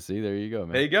 Florida. See, there you go,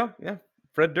 man. There you go. Yeah,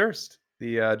 Fred Durst,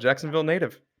 the Jacksonville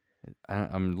native.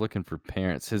 I'm looking for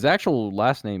parents. His actual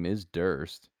last name is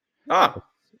Durst. Ah,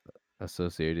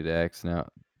 Associated X. Now,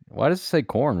 why does it say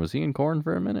Korn? Was he in Korn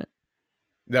for a minute?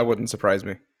 That wouldn't surprise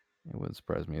me. It wouldn't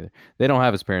surprise me either. They don't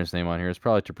have his parents' name on here. It's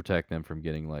probably to protect them from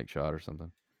getting like shot or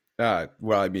something.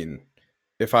 Well, I mean,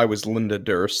 if I was Linda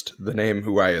Durst, the name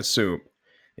who I assume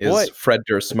is Fred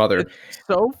Durst's mother. It's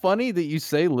so funny that you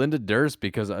say Linda Durst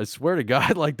because I swear to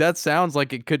God, like that sounds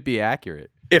like it could be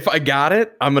accurate. If I got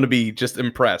it, I'm gonna be just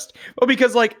impressed. Well,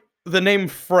 because like the name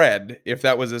Fred, if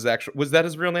that was was that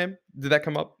his real name? Did that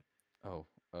come up? Oh,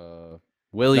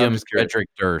 William Frederick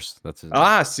Durst. That's his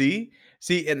name.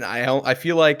 See, and I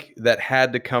feel like that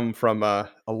had to come from a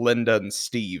Linda and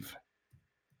Steve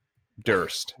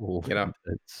Durst.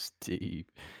 Steve.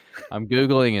 I'm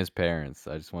Googling his parents.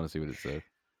 I just want to see what it says.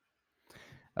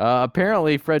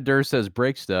 Apparently, Fred Durst says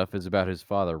Break Stuff is about his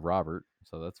father, Robert.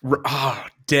 So that's fun. Oh,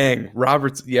 dang.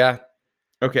 Robert's, yeah.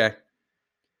 Okay.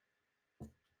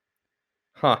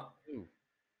 Huh.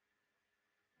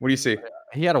 What do you see?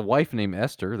 He had a wife named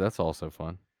Esther. That's also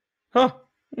fun. Huh.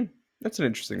 That's an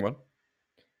interesting one.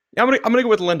 Yeah, I'm gonna go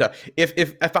with Linda.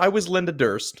 If I was Linda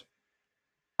Durst,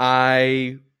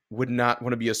 I would not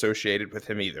want to be associated with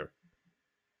him either.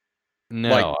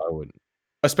 No, I wouldn't.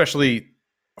 Especially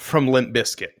from Limp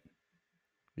Bizkit.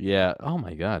 Yeah. Oh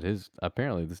my God.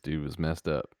 Apparently this dude was messed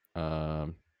up.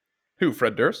 Who?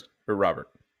 Fred Durst or Robert?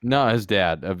 No, his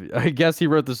dad. I guess he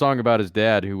wrote the song about his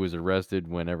dad, who was arrested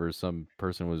whenever some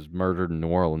person was murdered in New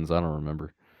Orleans. I don't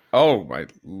remember. Oh my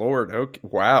Lord. Okay.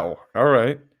 Wow. All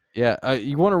right. Yeah.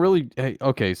 You want to really? Hey,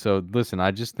 okay. So listen,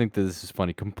 I just think that this is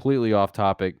funny. Completely off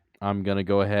topic. I'm gonna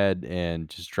go ahead and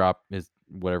just drop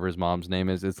whatever his mom's name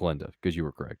is. It's Linda, because you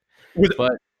were correct.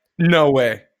 But no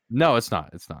way. No, it's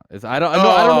not. It's not. I don't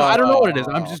know what it is.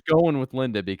 I'm just going with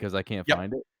Linda because I can't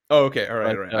find it. Oh, okay. All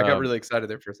right. All right. I got really excited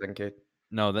there for a second, Kate.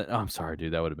 No, I'm sorry,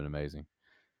 dude. That would have been amazing.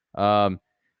 I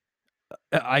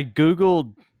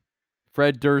Googled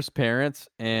Fred Durst's parents,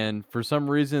 and for some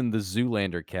reason, the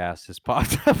Zoolander cast has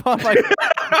popped up on my.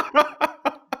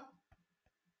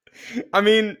 I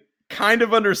mean, kind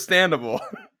of understandable.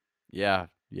 Yeah.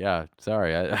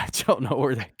 Sorry, I don't know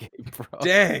where that came from.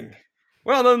 Dang.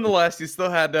 Well, nonetheless, you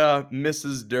still had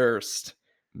Mrs. Durst.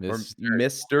 Miss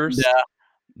Durst? Linda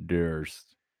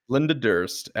Durst. Linda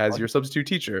Durst as your substitute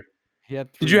teacher. He had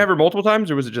Did you 3. have her multiple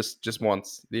times, or was it just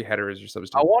once? You had her as your I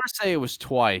substitute. want to say it was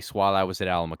twice while I was at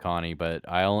Alamacani, but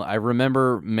I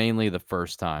remember mainly the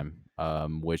first time,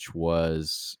 which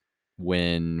was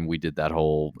when we did that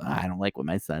whole I don't like what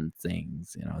my son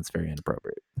sings. It's very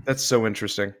inappropriate. That's so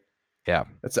interesting. Yeah.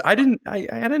 I didn't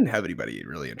have anybody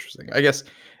really interesting. I guess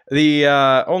the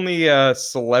only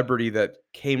celebrity that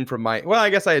came from I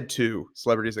guess I had 2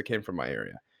 celebrities that came from my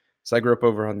area. So I grew up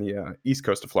over on the east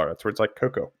coast of Florida. That's where it's like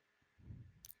Cocoa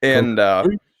and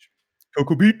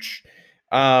Cocoa Beach.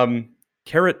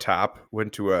 Carrot Top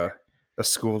went to a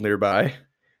school nearby,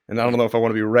 and I don't know if I want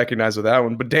to be recognized with that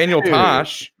one. But Daniel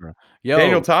Tosh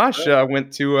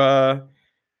went to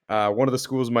one of the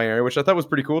schools in my area, which I thought was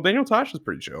pretty cool. Daniel Tosh is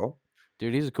pretty chill.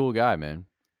 Dude, he's a cool guy, man.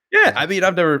 Yeah, I mean,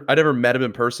 I never met him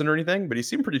in person or anything, but he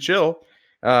seemed pretty chill.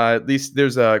 At least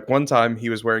there's one time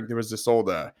there was this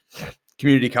old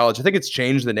community college. I think it's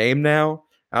changed the name now.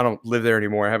 I don't live there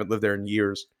anymore. I haven't lived there in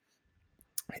years.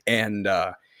 And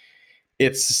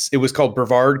it was called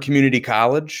Brevard Community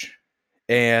College.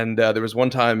 And there was one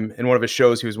time in one of his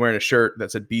shows, he was wearing a shirt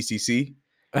that said BCC.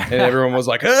 And everyone was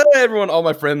like, hey, all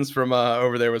my friends from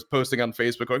over there was posting on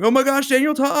Facebook going, oh my gosh,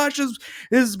 Daniel Tosh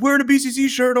is wearing a BCC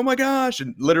shirt. Oh my gosh.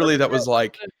 And literally that was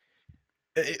like,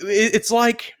 it's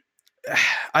like,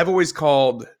 I've always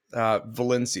called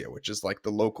Valencia, which is like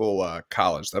the local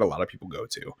college that a lot of people go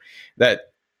to, that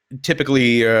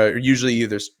typically usually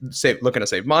either looking to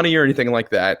save money or anything like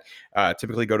that,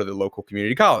 typically go to the local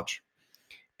community college.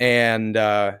 And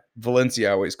Valencia,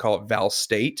 I always call it Val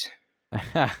State.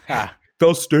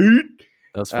 Val State.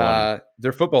 That's funny.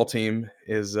 Their football team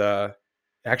is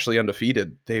actually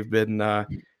undefeated. They've been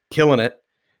killing it.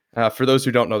 For those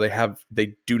who don't know,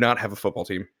 they do not have a football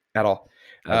team at all.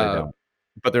 No, they don't.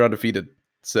 But they're undefeated.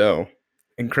 So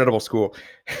incredible school.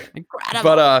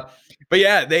 Incredible. But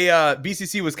yeah, they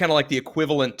BCC was kind of like the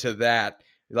equivalent to that,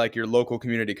 like your local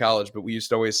community college. But we used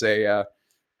to always say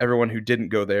everyone who didn't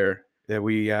go there,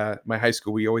 that my high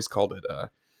school, we always called it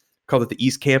the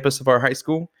East Campus of our high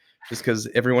school, just because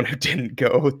everyone who didn't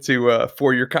go to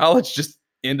 4-year college just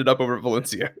ended up over at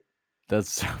Valencia.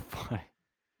 That's so funny.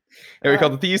 And we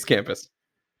called it the East Campus.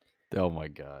 Oh my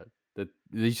god!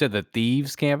 You said the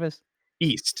Thieves Campus?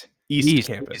 East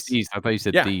Campus. East. I thought you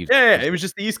said Thieves. Yeah. It was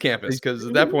just the East Campus because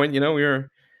at that point, we're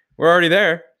already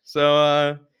there.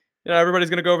 So everybody's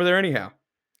gonna go over there anyhow.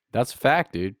 That's a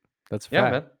fact, dude. That's a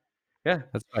fact. Man. Yeah,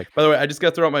 that's a fact. By the way, I just got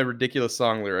to throw out my ridiculous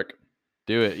song lyric.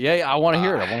 Do it. Yeah, I want to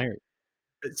hear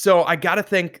it. So I got to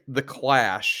think The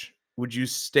Clash. Would you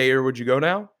stay or would you go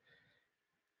now?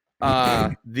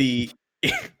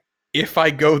 If I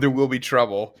go, there will be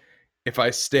trouble. If I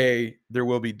stay, there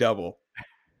will be double.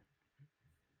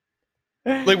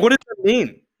 Like, what does that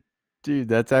mean? Dude,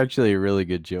 that's actually a really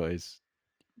good choice.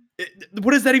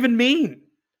 What does that even mean?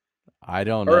 I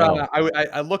don't know.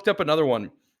 I looked up another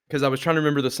one because I was trying to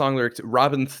remember the song lyrics.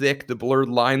 Robin Thicke, the Blurred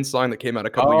Lines song that came out a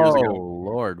couple years ago. Oh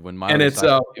Lord, it's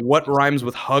what rhymes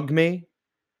with hug me?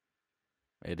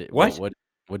 What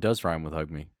does rhyme with hug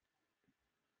me?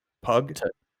 Pug?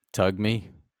 Tug me?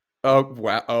 Oh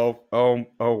wow! Oh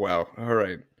wow! All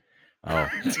right. Oh,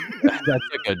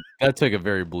 that took a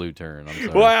very blue turn. I'm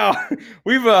sorry. Wow,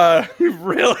 we've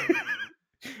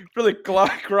really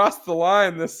crossed the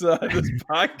line this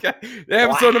podcast.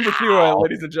 Episode number 2,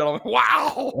 ladies and gentlemen.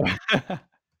 Wow!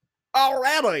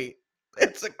 Already,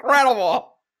 it's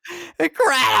incredible.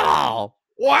 Incredible!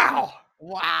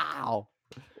 Wow!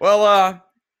 Well,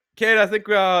 Kate, I think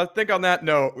on that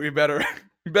note, we better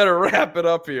wrap it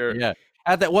up here. Yeah.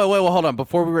 Wait, hold on.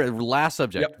 Before we last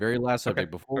subject, very last subject.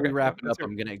 Okay. Before we wrap it up,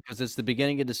 I'm gonna, because it's the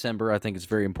beginning of December. I think it's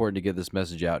very important to get this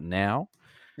message out now.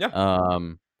 Yeah.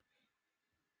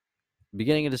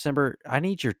 Beginning of December, I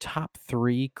need your top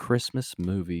 3 Christmas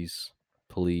movies,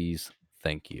 please.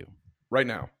 Thank you. Right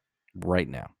now.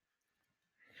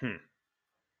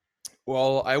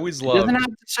 Well, I always love. It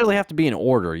doesn't necessarily have to be in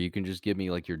order. You can just give me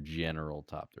like your general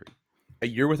top 3. A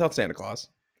Year Without Santa Claus.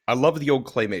 I love the old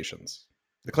claymations.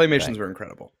 The claymations were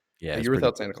incredible. Yeah, A Year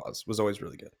Without Santa Claus was always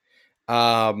really good.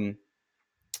 I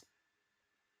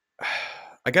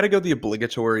got to go the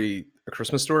obligatory A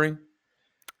Christmas Story,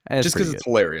 just because it's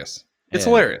hilarious. It's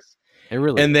hilarious. It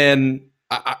really. And then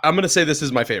I'm going to say this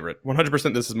is my favorite.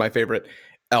 100%. This is my favorite.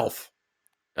 Elf.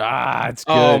 It's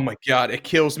good. Oh my god, it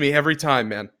kills me every time,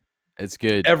 man. It's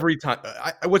good every time.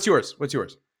 What's yours?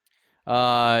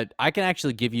 I can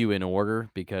actually give you in order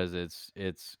because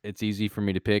it's easy for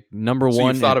me to pick. Number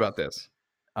 1. You've thought about this?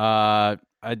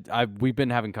 We've been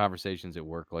having conversations at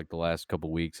work like the last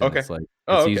couple weeks. And it's like,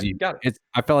 it's easy. Got it.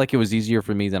 I felt like it was easier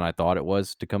for me than I thought it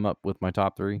was to come up with my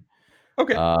top 3.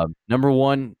 Okay. Number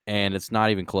one, and it's not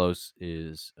even close,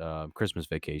 is Christmas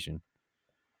Vacation.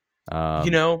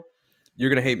 You're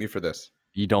gonna hate me for this.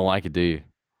 You don't like it, do you?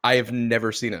 I have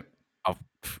never seen it. Oh,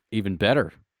 even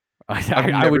better. I've I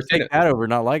never would seen take it. that over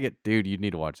not like it, dude. You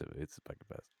need to watch it. It's like the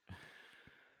best.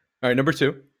 All right, number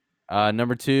 2.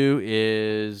 Number 2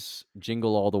 is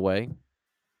Jingle All the Way.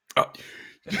 Oh.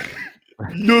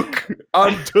 Look,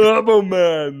 I'm Turbo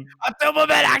Man. A Turbo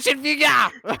Man action figure.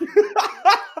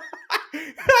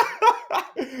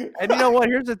 And you know what?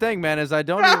 Here's the thing, man, is I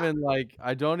don't even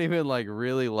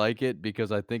really like it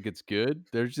because I think it's good.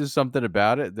 There's just something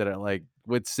about it that I like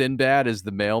with Sinbad as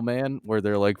the mailman where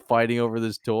they're like fighting over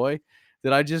this toy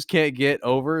that I just can't get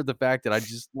over the fact that I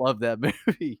just love that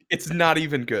movie. It's not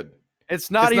even good. It's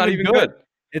not even good. good.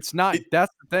 It's not.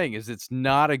 That's the thing is it's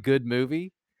not a good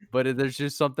movie, but there's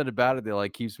just something about it that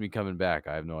like keeps me coming back.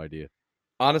 I have no idea.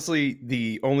 Honestly,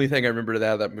 the only thing I remember out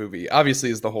of that movie, obviously,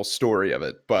 is the whole story of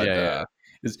it. But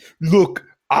is look,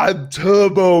 I'm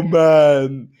Turbo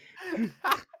Man.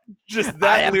 Just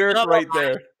that lyric right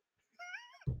there.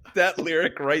 That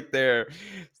lyric right there,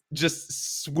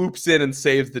 just swoops in and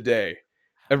saves the day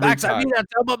every Max, time. I mean a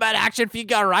Turbo Man action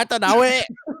figure right now.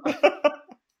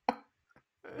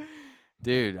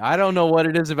 Dude, I don't know what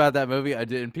it is about that movie. I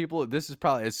did, and people. This is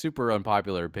probably a super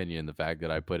unpopular opinion. The fact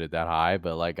that I put it that high,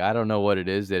 but like, I don't know what it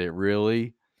is that it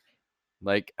really,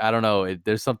 like, I don't know.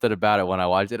 There's something about it when I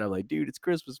watch it. I'm like, dude, it's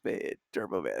Christmas, man.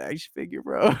 Turbo Man action figure,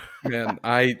 bro. Man,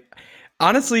 I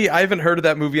haven't heard of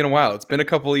that movie in a while. It's been a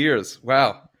couple of years.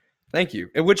 Wow, thank you.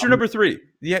 And what's your number 3?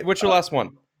 Yeah, what's your last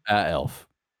one? Elf.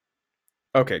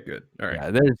 Okay, good. All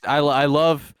right. Yeah, I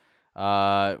love.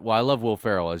 I love Will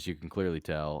Ferrell, as you can clearly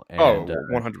tell. And,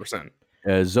 100%.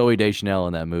 Zooey Deschanel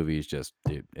in that movie is just,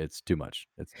 dude, it's too much.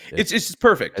 It's just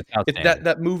perfect. It's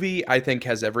that movie, I think,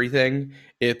 has everything.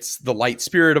 It's the light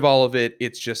spirit of all of it.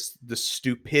 It's just the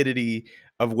stupidity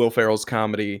of Will Ferrell's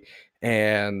comedy,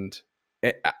 and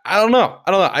I don't know.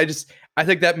 I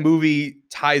think that movie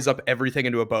ties up everything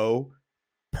into a bow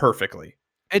perfectly.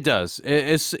 It does.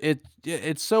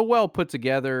 It's so well put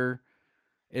together.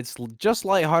 It's just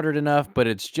lighthearted enough, but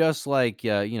it's just like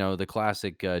the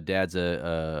classic dad's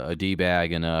a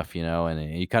d-bag enough,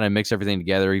 and you kind of mix everything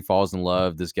together. He falls in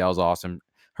love. This gal's awesome.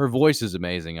 Her voice is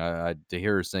amazing. To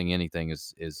hear her sing anything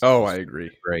is I agree.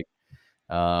 Great.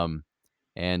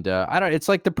 And I don't. It's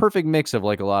like the perfect mix of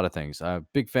like a lot of things.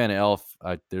 Big fan of Elf.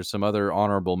 There's some other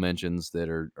honorable mentions that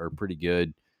are pretty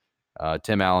good.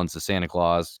 Tim Allen's The Santa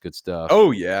Claus, good stuff.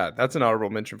 Oh yeah, that's an honorable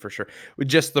mention for sure.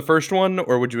 Just the first one,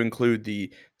 or would you include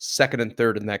the second and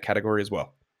third in that category as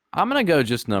well? I'm gonna go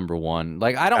just number 1.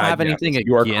 Like, I don't have anything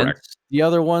against the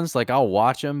other ones. Like, I'll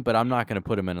watch them, but I'm not gonna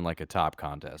put them in like a top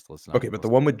contest. Okay, but the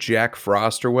one with Jack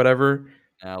Frost or whatever,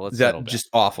 that just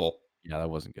awful. Yeah, that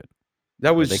wasn't good.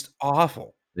 That was just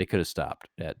awful. They could have stopped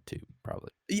at 2, probably.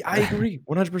 Yeah, I agree,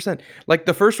 100%. Like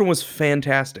the first one was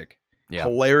fantastic. Yeah.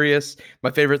 Hilarious.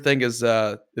 My favorite thing is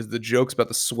the jokes about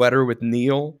the sweater with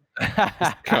Neil.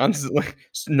 Constantly,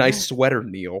 nice sweater,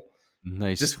 Neil.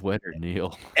 Nice sweater,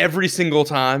 Neil. Every single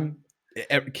time,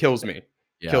 it kills me.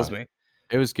 Yeah. Kills me.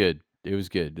 It was good.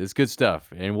 It's good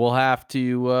stuff. And we'll have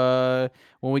to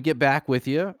when we get back with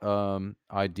you,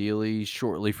 ideally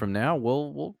shortly from now,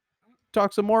 we'll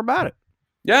talk some more about it.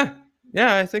 Yeah.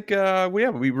 Yeah, I think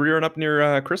we rearing up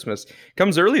near Christmas.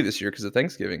 Comes early this year because of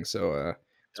Thanksgiving, so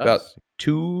it's about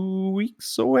 2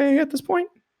 weeks away at this point.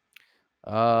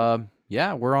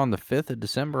 Yeah, we're on the 5th of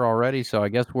December already, so I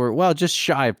guess we're just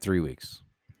shy of 3 weeks.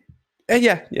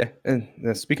 Yeah. And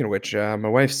speaking of which, my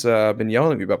wife's been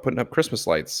yelling at me about putting up Christmas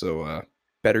lights, so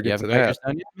better get to that.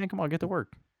 Man, come on, get to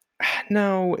work.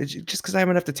 No, it's just because I'm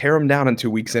gonna have to tear them down in 2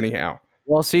 weeks anyhow.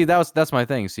 Well, see, that's my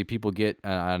thing. See, people get.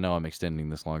 I know I'm extending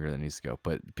this longer than it needs to go,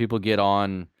 but people get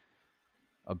on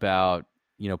about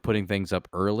putting things up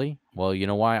early. Well, you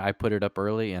know why I put it up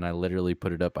early, and I literally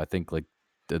put it up. I think like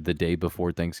the day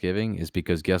before Thanksgiving is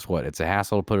because guess what? It's a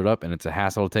hassle to put it up, and it's a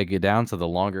hassle to take it down. So the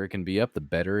longer it can be up, the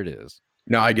better it is.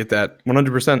 No, I get that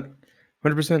 100%.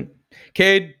 100%.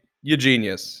 Cade, you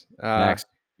genius. Max,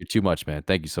 you're too much, man.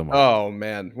 Thank you so much. Oh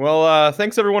man. Well,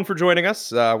 thanks everyone for joining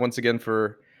us once again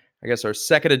for I guess our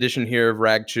second edition here of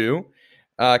Ragchew.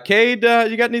 Cade,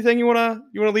 you got anything you wanna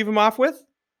leave them off with?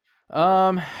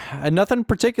 Nothing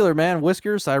particular, man.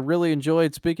 Whiskers, I really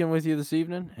enjoyed speaking with you this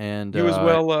evening, and you as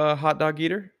well, hot dog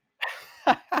eater.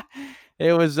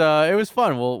 It was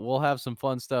fun. We'll have some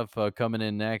fun stuff coming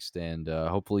in next, and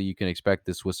hopefully you can expect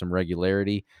this with some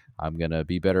regularity. I'm gonna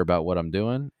be better about what I'm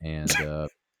doing, and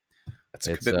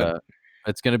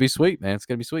it's gonna be sweet, man. It's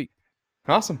gonna be sweet.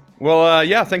 Awesome. Well,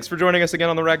 yeah, thanks for joining us again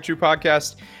on the Ragchew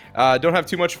podcast. Don't have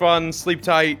too much fun. Sleep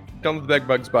tight. Don't let the bed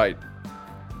bugs bite.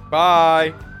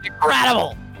 Bye.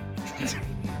 Incredible.